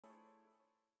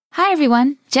Hi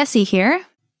everyone, Jessie here.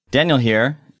 Daniel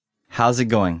here. How's it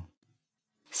going?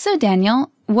 So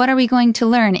Daniel, what are we going to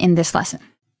learn in this lesson?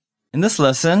 In this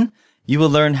lesson, you will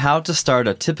learn how to start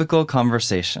a typical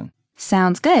conversation.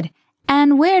 Sounds good.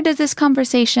 And where does this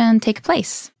conversation take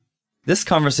place? This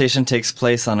conversation takes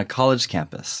place on a college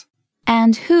campus.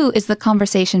 And who is the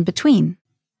conversation between?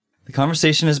 The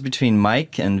conversation is between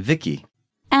Mike and Vicky.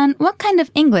 And what kind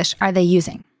of English are they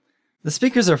using? The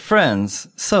speakers are friends,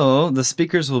 so the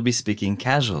speakers will be speaking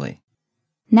casually.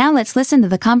 Now let's listen to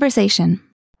the conversation.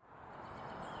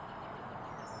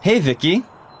 Hey, Vicky.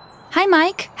 Hi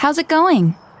Mike, how's it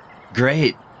going?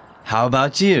 Great. How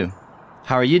about you?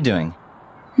 How are you doing?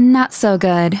 Not so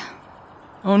good.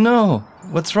 Oh no,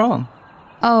 what's wrong?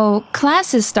 Oh,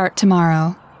 classes start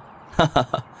tomorrow.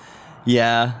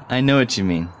 Yeah, I know what you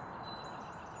mean.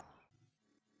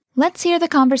 Let's hear the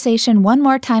conversation one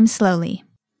more time slowly.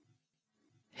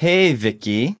 Hey,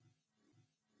 Vicky.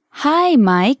 Hi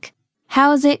Mike,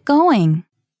 how's it going?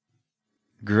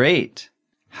 Great.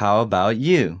 How about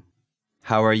you?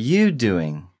 How are you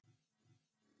doing?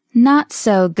 Not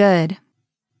so good.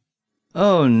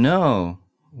 Oh no,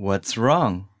 what's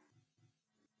wrong?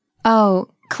 Oh,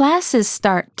 classes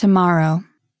start tomorrow.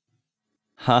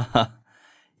 Haha.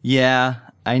 Yeah,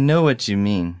 I know what you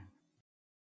mean.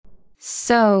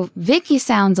 So, Vicky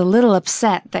sounds a little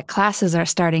upset that classes are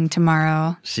starting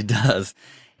tomorrow. She does.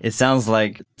 It sounds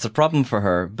like it's a problem for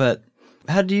her, but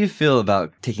how do you feel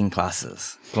about taking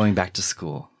classes, going back to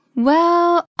school?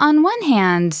 Well, on one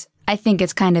hand, I think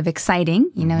it's kind of exciting,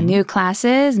 new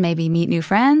classes, maybe meet new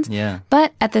friends. Yeah.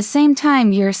 But at the same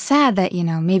time, you're sad that,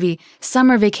 maybe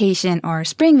summer vacation or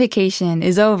spring vacation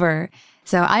is over.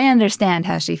 So I understand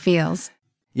how she feels.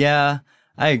 Yeah,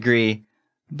 I agree.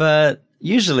 But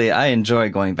usually I enjoy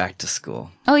going back to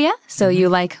school. Oh, yeah? So you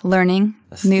like learning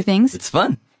new things? It's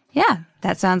fun. Yeah,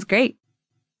 that sounds great.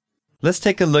 Let's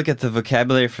take a look at the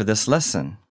vocabulary for this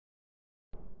lesson.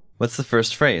 What's the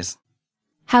first phrase?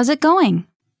 How's it going?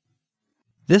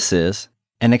 This is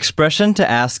an expression to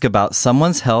ask about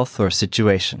someone's health or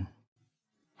situation.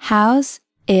 How's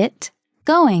it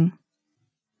going?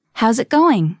 How's it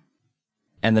going?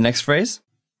 And the next phrase?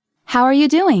 How are you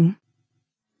doing?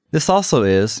 This also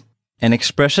is an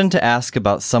expression to ask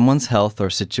about someone's health or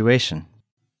situation.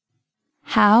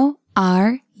 How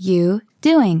are you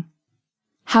doing?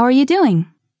 How are you doing?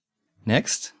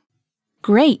 Next.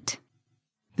 Great.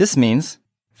 This means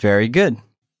very good.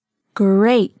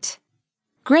 Great.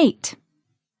 Great.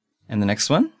 And the next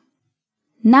one?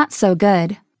 Not so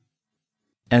good.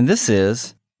 And this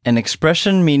is an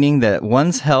expression meaning that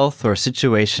one's health or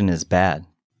situation is bad.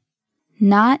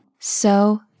 Not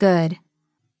so good.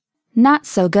 Not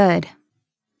so good.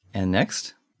 And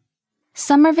next?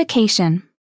 Summer vacation.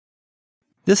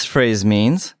 This phrase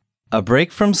means a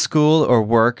break from school or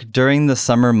work during the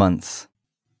summer months.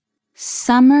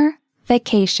 Summer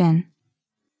vacation.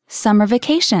 Summer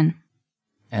vacation.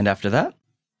 And after that?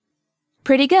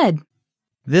 Pretty good.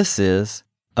 This is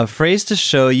a phrase to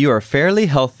show you are fairly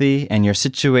healthy and your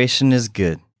situation is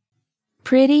good.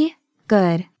 Pretty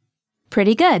good.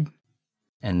 Pretty good.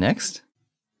 And next?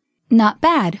 Not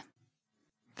bad.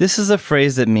 This is a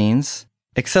phrase that means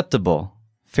acceptable,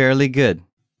 fairly good.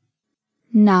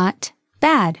 Not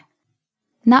bad.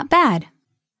 Not bad.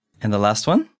 And the last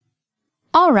one?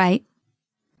 All right.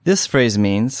 This phrase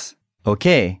means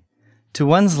okay, to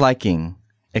one's liking,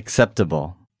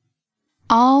 acceptable.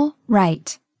 All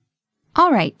right.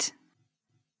 All right.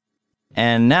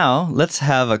 And now let's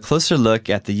have a closer look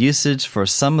at the usage for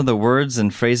some of the words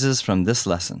and phrases from this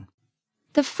lesson.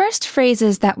 The first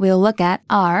phrases that we'll look at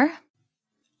are,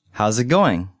 How's it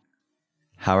going?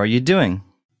 How are you doing?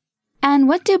 and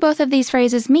what do both of these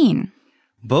phrases mean?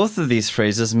 Both of these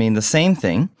phrases mean the same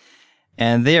thing,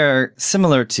 and they are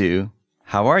similar to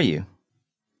how are you?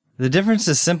 The difference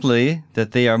is simply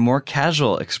that they are more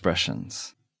casual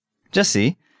expressions.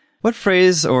 Jessie, what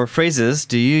phrase or phrases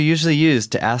do you usually use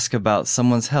to ask about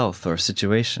someone's health or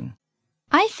situation?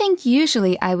 I think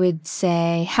usually I would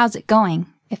say, how's it going,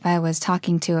 if I was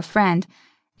talking to a friend.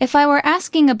 If I were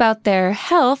asking about their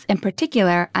health in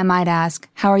particular, I might ask,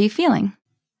 how are you feeling?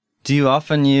 Do you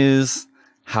often use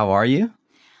how are you?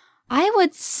 I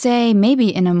would say maybe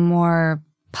in a more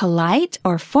polite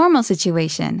or formal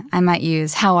situation, I might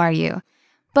use, how are you?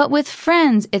 But with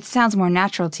friends, it sounds more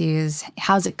natural to use,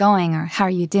 how's it going, or how are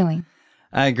you doing?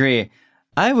 I agree.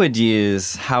 I would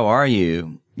use how are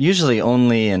you, usually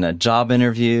only in a job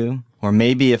interview, or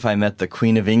maybe if I met the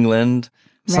Queen of England,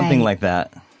 something like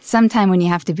that. Sometime when you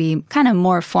have to be kind of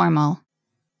more formal.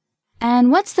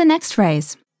 And what's the next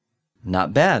phrase?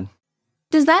 Not bad.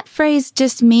 Does that phrase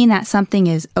just mean that something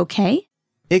is okay?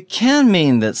 It can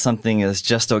mean that something is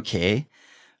just okay,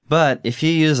 but if you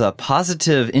use a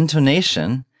positive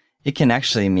intonation, it can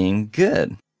actually mean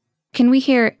good. Can we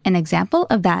hear an example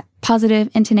of that positive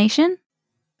intonation?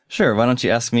 Sure, why don't you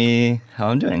ask me how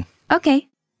I'm doing? Okay.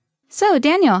 So,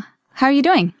 Daniel, how are you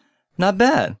doing? Not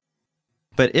bad.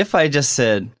 But if I just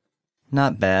said,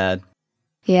 not bad.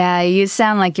 Yeah, you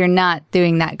sound like you're not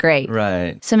doing that great.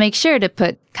 Right. So make sure to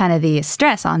put kind of the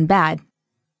stress on bad.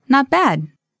 Not bad.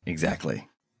 Exactly.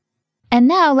 And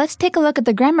now let's take a look at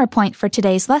the grammar point for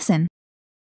today's lesson.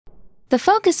 The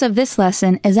focus of this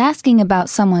lesson is asking about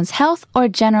someone's health or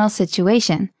general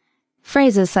situation.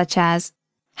 Phrases such as,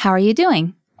 how are you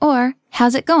doing? Or,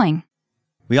 how's it going?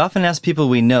 We often ask people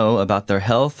we know about their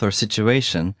health or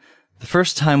situation the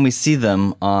first time we see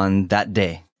them on that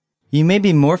day. You may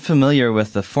be more familiar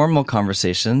with the formal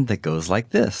conversation that goes like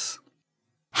this.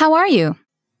 How are you?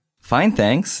 Fine,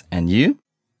 thanks. And you?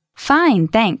 Fine,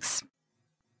 thanks.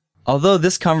 Although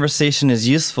this conversation is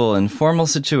useful in formal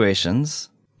situations,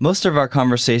 most of our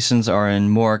conversations are in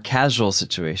more casual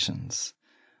situations.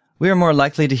 We are more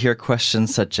likely to hear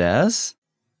questions such as,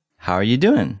 how are you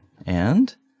doing?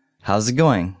 And, how's it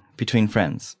going? Between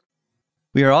friends.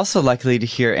 We are also likely to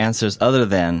hear answers other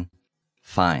than,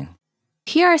 fine.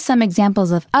 Here are some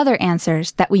examples of other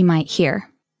answers that we might hear.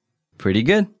 Pretty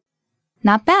good.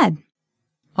 Not bad.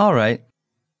 All right.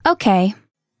 Okay.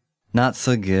 Not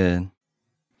so good.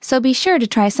 So be sure to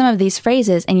try some of these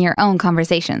phrases in your own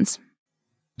conversations.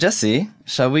 Jesse,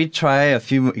 shall we try a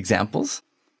few examples?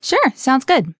 Sure, sounds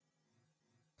good.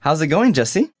 How's it going,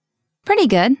 Jesse? Pretty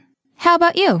good. How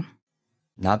about you?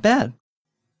 Not bad.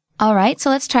 All right, so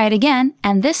let's try it again,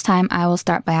 and this time I will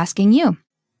start by asking you.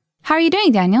 How are you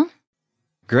doing, Daniel?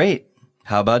 Great.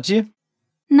 How about you?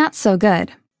 Not so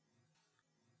good.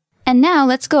 And now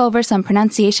let's go over some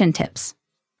pronunciation tips.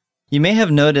 You may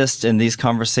have noticed in these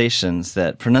conversations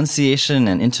that pronunciation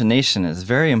and intonation is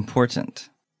very important.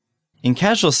 In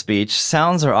casual speech,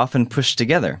 sounds are often pushed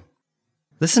together.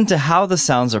 Listen to how the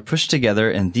sounds are pushed together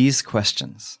in these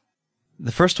questions.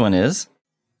 The first one is,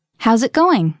 How's it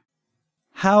going?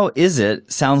 how is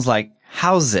it sounds like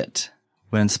how's it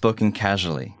when spoken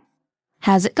casually.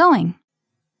 How's it going?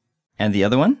 And the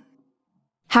other one,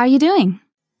 How are you doing?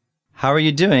 how are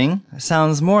you doing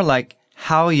sounds more like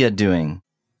how ya doing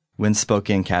when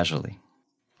spoken casually.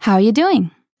 How are you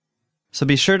doing? So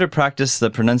be sure to practice the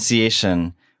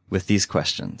pronunciation with these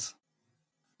questions.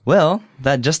 Well,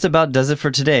 that just about does it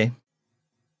for today.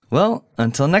 Well,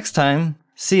 until next time,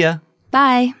 see ya.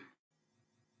 Bye.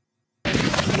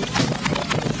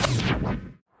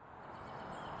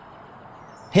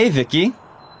 Hey, Vicky.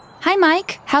 Hi,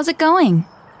 Mike. How's it going?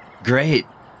 Great.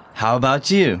 How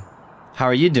about you? How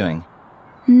are you doing?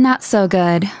 Not so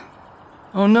good.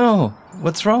 Oh no,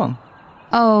 what's wrong?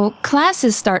 Oh,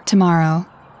 classes start tomorrow.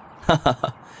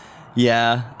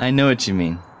 Yeah, I know what you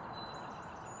mean.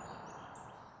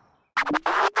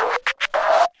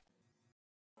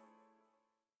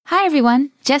 Hi,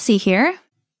 everyone. Jessie here.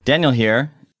 Daniel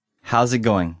here. How's it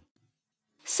going?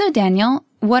 So, Daniel,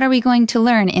 what are we going to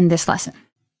learn in this lesson?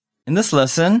 In this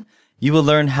lesson, you will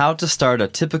learn how to start a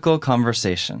typical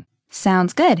conversation.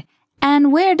 Sounds good.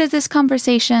 And where does this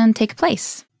conversation take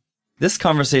place? This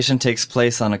conversation takes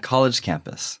place on a college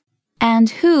campus. And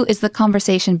who is the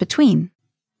conversation between?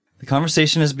 The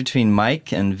conversation is between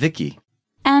Mike and Vicky.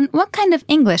 And what kind of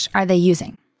English are they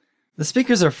using? The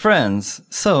speakers are friends,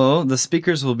 so the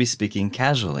speakers will be speaking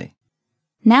casually.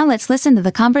 Now let's listen to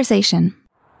the conversation.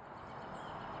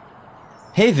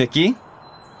 Hey, Vicky.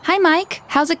 Hi, Mike.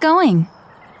 How's it going?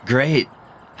 Great.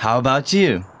 How about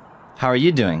you? How are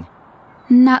you doing?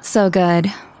 Not so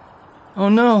good. Oh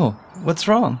no, what's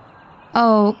wrong?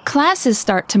 Oh, classes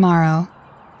start tomorrow.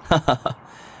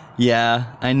 Yeah,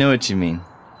 I know what you mean.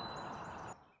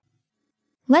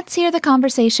 Let's hear the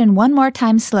conversation one more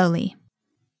time slowly.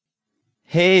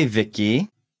 Hey, Vicky.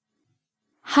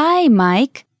 Hi,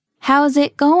 Mike. How's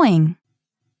it going?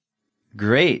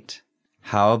 Great.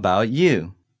 How about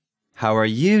you? How are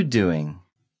you doing?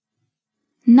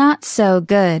 Not so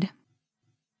good.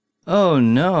 Oh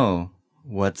no,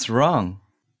 what's wrong?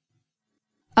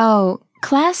 Oh,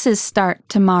 classes start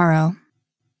tomorrow.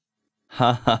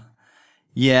 Haha.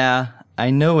 Yeah,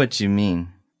 I know what you mean.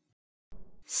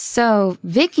 So,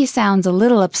 Vicky sounds a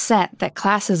little upset that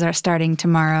classes are starting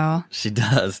tomorrow. She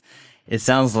does. It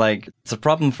sounds like it's a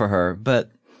problem for her,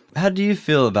 but how do you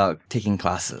feel about taking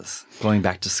classes, going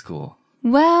back to school?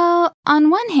 Well, on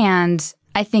one hand,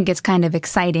 I think it's kind of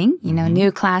exciting,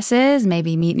 new classes,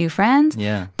 maybe meet new friends.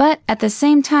 Yeah. But at the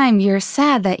same time, you're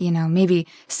sad that, maybe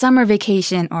summer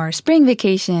vacation or spring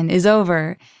vacation is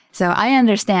over. So I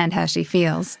understand how she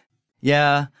feels.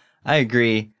 Yeah, I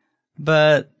agree,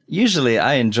 but usually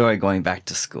I enjoy going back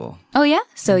to school. Oh, yeah?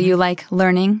 So you like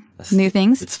learning new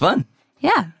things? It's fun.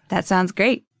 Yeah, that sounds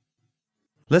great.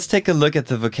 Let's take a look at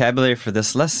the vocabulary for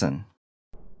this lesson.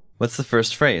 What's the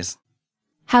first phrase?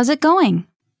 How's it going?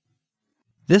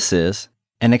 This is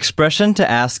an expression to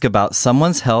ask about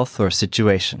someone's health or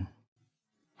situation.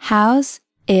 How's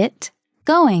it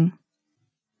going?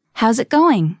 How's it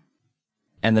going?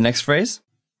 And the next phrase?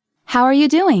 How are you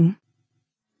doing?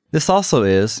 This also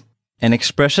is an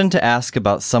expression to ask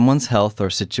about someone's health or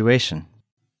situation.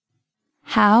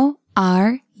 How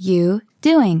are you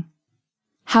doing?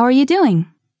 How are you doing?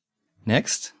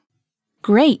 Next.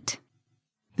 Great.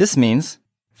 This means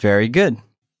very good.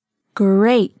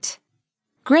 Great.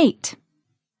 Great.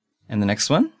 And the next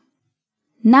one?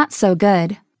 Not so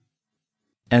good.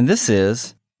 And this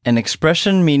is an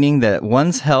expression meaning that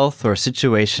one's health or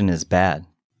situation is bad.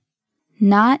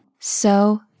 Not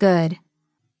so good.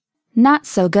 Not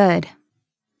so good.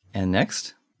 And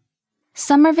next?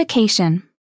 Summer vacation.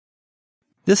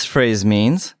 This phrase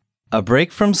means a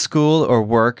break from school or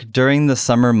work during the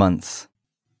summer months.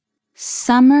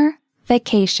 Summer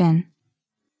vacation.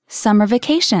 Summer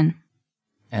vacation.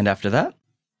 And after that?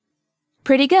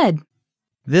 Pretty good.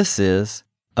 This is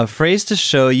a phrase to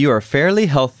show you are fairly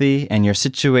healthy and your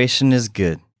situation is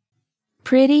good.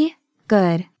 Pretty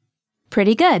good.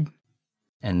 Pretty good.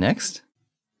 And next?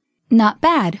 Not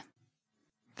bad.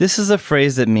 This is a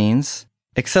phrase that means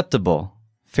acceptable,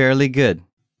 fairly good.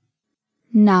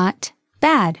 Not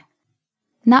bad.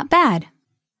 Not bad.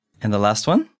 And the last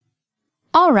one?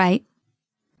 All right.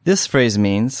 This phrase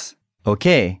means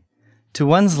okay, to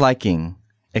one's liking,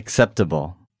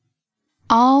 acceptable.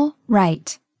 All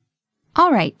right.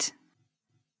 All right.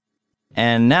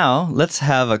 And now let's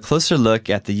have a closer look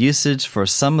at the usage for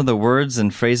some of the words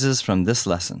and phrases from this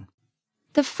lesson.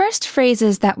 The first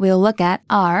phrases that we'll look at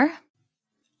are,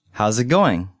 How's it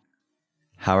going?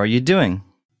 How are you doing?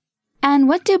 and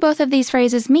what do both of these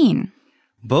phrases mean?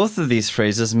 Both of these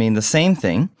phrases mean the same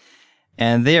thing,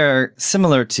 and they are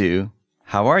similar to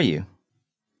how are you?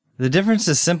 The difference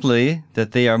is simply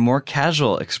that they are more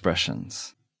casual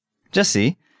expressions.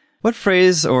 Jesse, what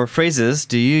phrase or phrases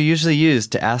do you usually use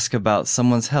to ask about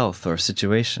someone's health or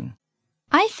situation?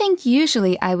 I think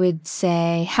usually I would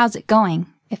say, how's it going,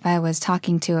 if I was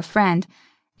talking to a friend.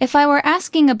 If I were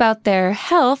asking about their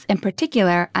health in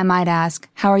particular, I might ask,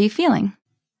 how are you feeling?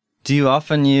 Do you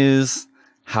often use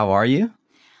how are you?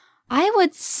 I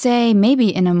would say maybe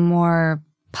in a more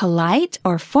polite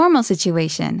or formal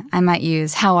situation, I might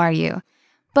use, how are you?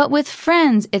 But with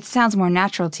friends, it sounds more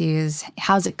natural to use,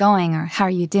 how's it going or how are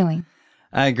you doing?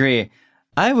 I agree.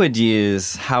 I would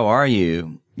use how are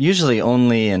you usually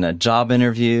only in a job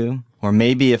interview, or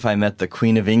maybe if I met the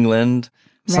Queen of England,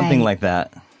 something Right. like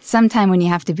that. Sometime when you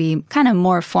have to be kind of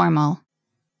more formal.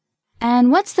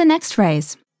 And what's the next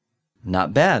phrase?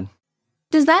 Not bad.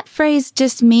 Does that phrase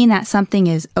just mean that something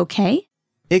is okay?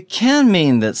 It can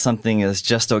mean that something is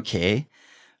just okay,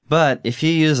 but if you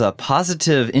use a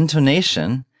positive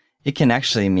intonation, it can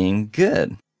actually mean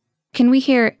good. Can we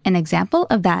hear an example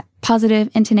of that positive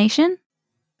intonation?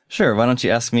 Sure, why don't you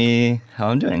ask me how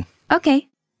I'm doing? Okay.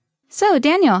 So,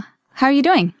 Daniel, how are you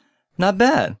doing? Not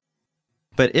bad.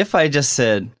 But if I just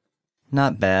said,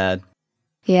 not bad,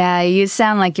 Yeah, you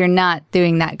sound like you're not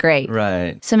doing that great.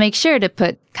 right, So make sure to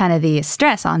put kind of the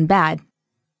stress on bad.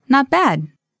 Not bad.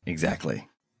 exactly.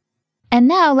 And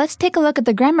now let's take a look at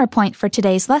the grammar point for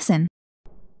today's lesson.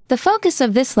 The focus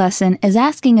of this lesson is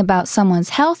asking about someone's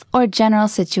health or general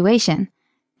situation.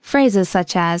 Phrases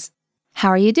such as, how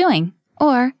are you doing?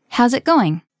 Or, how's it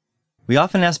going? We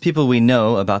often ask people we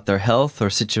know about their health or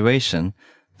situation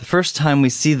the first time we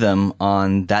see them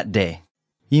on that day.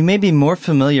 You may be more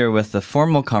familiar with the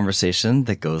formal conversation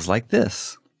that goes like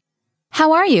this.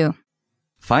 How are you?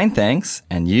 Fine, thanks.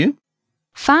 And you?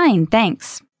 Fine,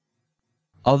 thanks.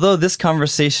 Although this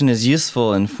conversation is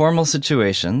useful in formal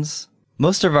situations,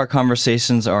 most of our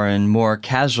conversations are in more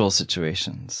casual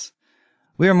situations.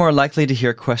 We are more likely to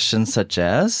hear questions such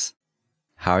as,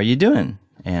 how are you doing?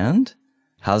 And,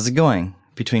 how's it going?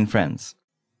 Between friends.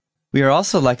 We are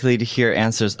also likely to hear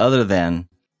answers other than,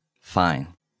 fine.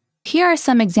 Here are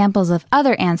some examples of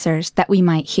other answers that we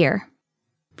might hear.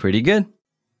 Pretty good.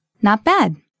 Not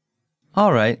bad.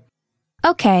 All right.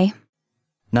 Okay.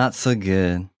 Not so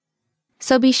good.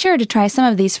 So be sure to try some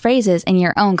of these phrases in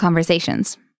your own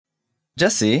conversations.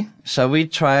 Jesse, shall we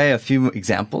try a few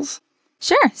examples?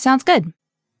 Sure, sounds good.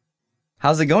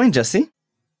 How's it going, Jesse?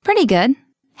 Pretty good.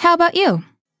 How about you?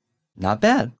 Not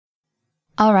bad.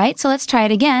 All right, so let's try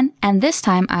it again, and this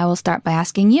time I will start by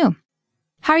asking you.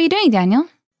 How are you doing, Daniel?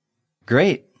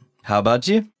 Great. How about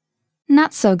you?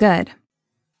 Not so good.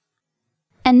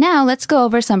 And now let's go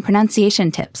over some pronunciation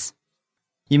tips.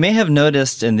 You may have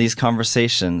noticed in these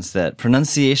conversations that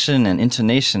pronunciation and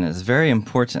intonation is very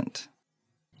important.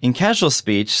 In casual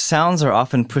speech, sounds are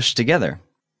often pushed together.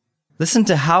 Listen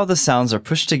to how the sounds are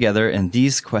pushed together in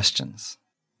these questions.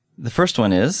 The first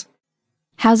one is,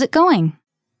 How's it going?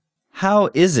 how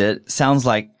is it sounds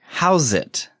like how's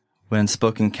it when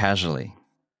spoken casually.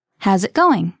 How's it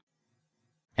going?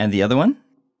 And the other one?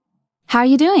 How are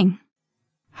you doing?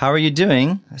 How are you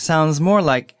doing sounds more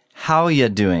like how ya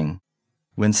doing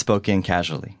when spoken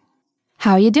casually.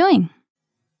 How are you doing?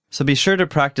 So be sure to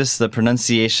practice the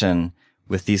pronunciation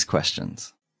with these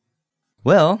questions.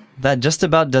 Well, that just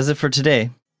about does it for today.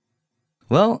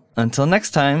 Well, until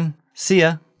next time, see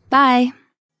ya. Bye.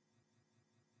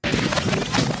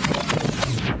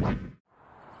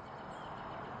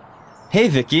 Hey,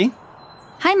 Vicky.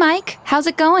 Hi, Mike. How's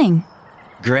it going?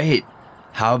 Great.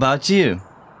 How about you?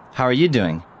 How are you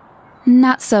doing?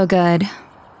 Not so good.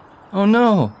 Oh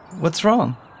no, what's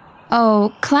wrong?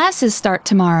 Oh, classes start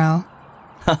tomorrow.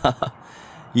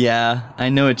 Yeah, I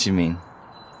know what you mean.